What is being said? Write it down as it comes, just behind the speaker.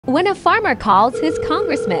when a farmer calls his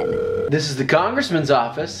congressman. This is the congressman's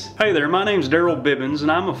office. Hey there, my name's Daryl Bibbins,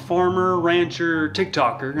 and I'm a farmer, rancher,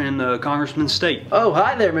 TikToker in the congressman's state. Oh,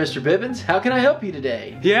 hi there, Mr. Bibbins. How can I help you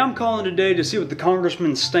today? Yeah, I'm calling today to see what the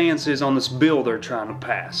congressman's stance is on this bill they're trying to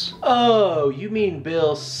pass. Oh, you mean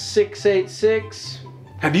Bill 686?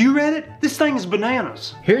 Have you read it? This thing is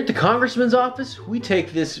bananas. Here at the congressman's office, we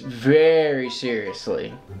take this very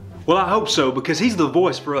seriously. Well, I hope so, because he's the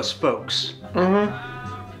voice for us folks.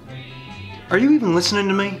 Are you even listening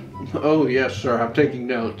to me? Oh, yes, sir. I'm taking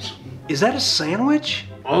notes. Is that a sandwich?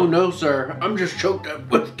 Oh, no, sir. I'm just choked up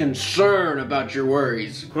with concern about your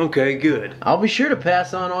worries. Okay, good. I'll be sure to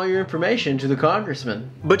pass on all your information to the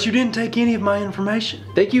congressman. But you didn't take any of my information.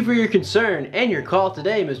 Thank you for your concern and your call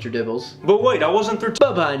today, Mr. Dibbles. But wait, I wasn't through.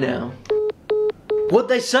 Bye-bye now. What'd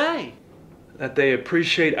they say? That they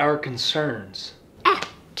appreciate our concerns.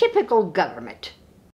 Typical government.